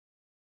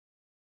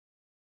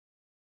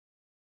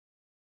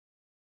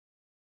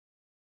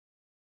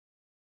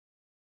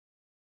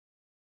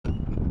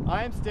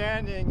I am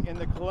standing in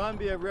the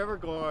Columbia River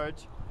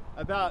Gorge,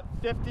 about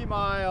 50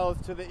 miles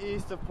to the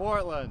east of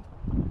Portland.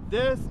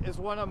 This is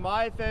one of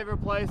my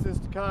favorite places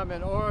to come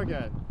in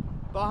Oregon.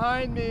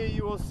 Behind me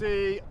you will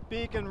see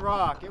Beacon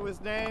Rock. It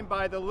was named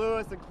by the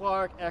Lewis and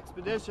Clark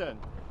expedition.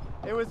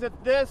 It was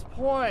at this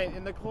point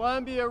in the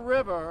Columbia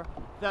River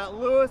that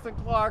Lewis and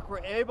Clark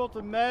were able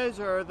to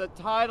measure the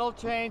tidal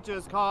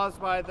changes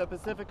caused by the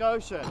Pacific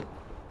Ocean.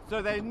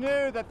 So they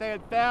knew that they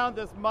had found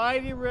this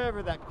mighty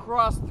river that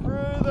crossed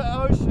through the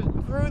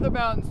ocean, through the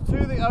mountains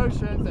to the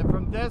oceans, and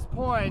from this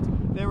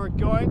point they were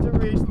going to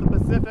reach the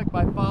Pacific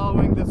by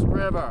following this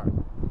river.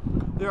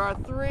 There are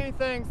three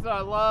things that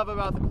I love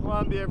about the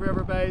Columbia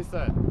River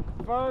Basin.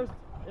 First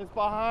is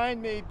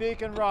behind me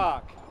Beacon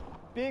Rock.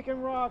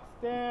 Beacon Rock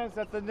stands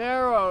at the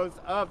narrows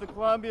of the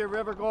Columbia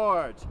River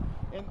Gorge.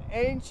 In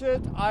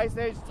ancient Ice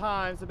Age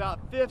times, about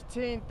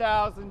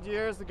 15,000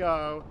 years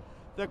ago,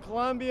 the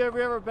Columbia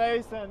River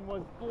Basin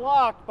was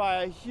blocked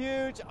by a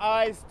huge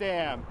ice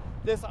dam.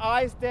 This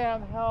ice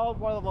dam held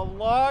one of the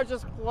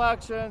largest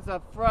collections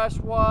of fresh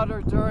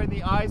water during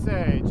the Ice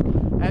Age.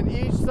 And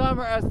each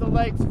summer as the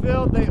lakes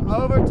filled, they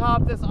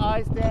overtopped this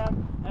ice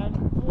dam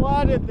and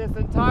flooded this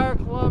entire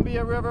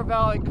Columbia River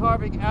Valley,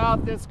 carving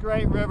out this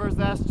great river's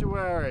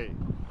estuary.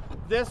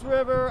 This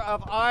river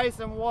of ice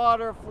and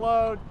water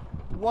flowed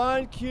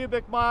 1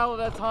 cubic mile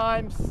at a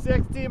time,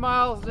 60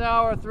 miles an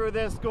hour through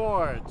this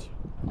gorge.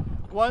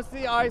 Once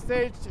the Ice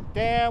Age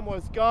dam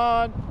was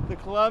gone, the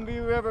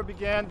Columbia River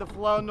began to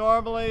flow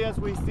normally as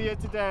we see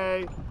it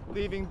today,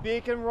 leaving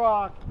Beacon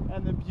Rock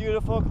and the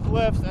beautiful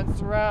cliffs and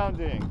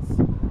surroundings.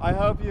 I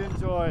hope you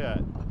enjoy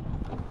it.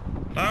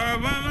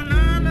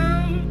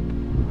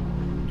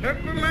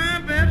 Took with my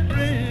best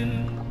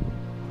friend.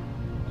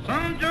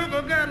 Some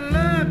joker got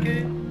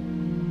lucky,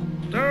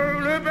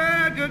 stole her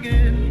back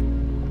again.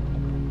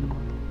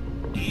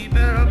 He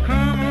better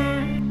come on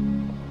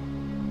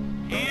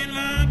in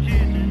my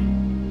kitchen.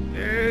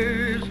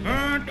 It's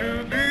hard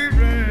to be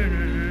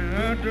running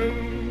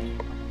outdoors.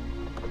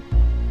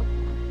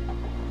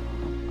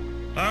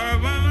 Our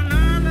woman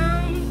I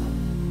know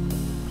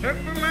took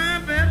with my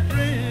best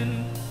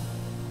friend.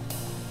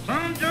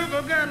 Some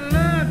joker got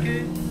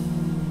lucky,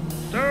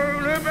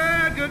 stole her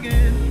back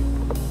again.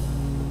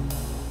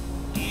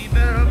 He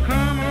better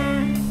come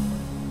on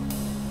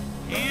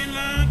in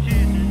my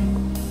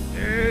kitchen.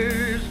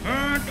 It's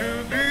hard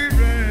to be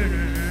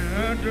running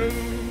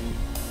outdoors.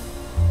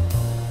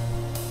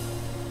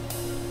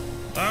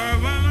 Our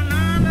woman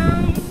I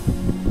know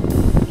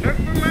took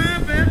for my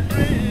best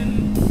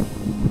friend.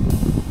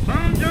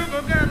 Some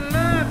joker got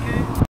lucky.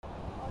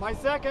 My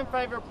second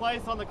favorite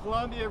place on the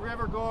Columbia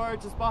River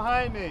Gorge is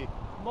behind me,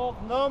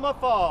 Multnomah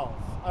Falls.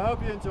 I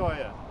hope you enjoy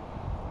it.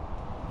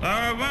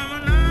 Our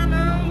woman I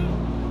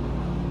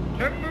know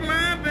took for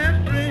my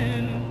best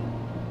friend.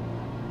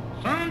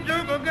 Some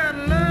joker got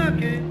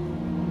lucky,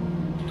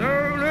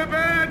 stole her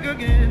back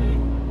again.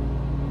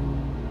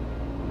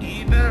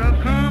 He better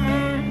come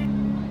on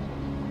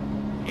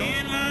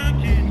in my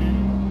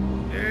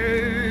kitchen.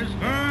 It's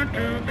hard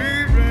to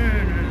be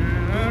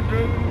running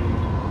outdoors.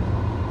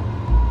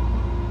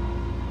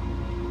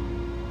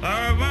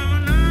 Our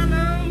woman I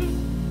know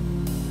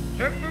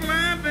took for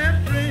my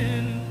best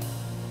friend.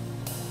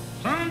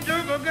 Some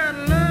joker got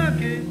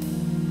lucky,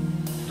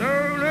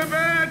 stole her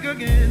back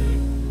again.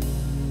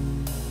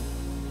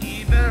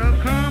 He better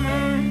come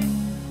on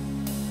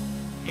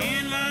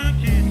in my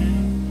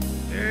kitchen.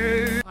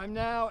 Hey. I'm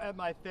now at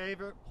my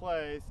favorite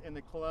place in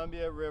the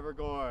Columbia River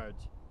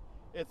Gorge.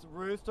 It's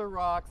Rooster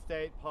Rock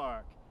State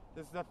Park.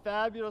 This is a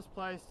fabulous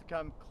place to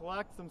come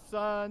collect some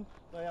sun,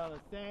 lay on a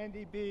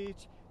sandy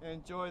beach, and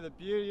enjoy the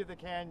beauty of the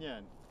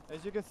canyon.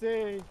 As you can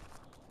see,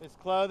 it's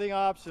clothing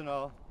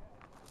optional.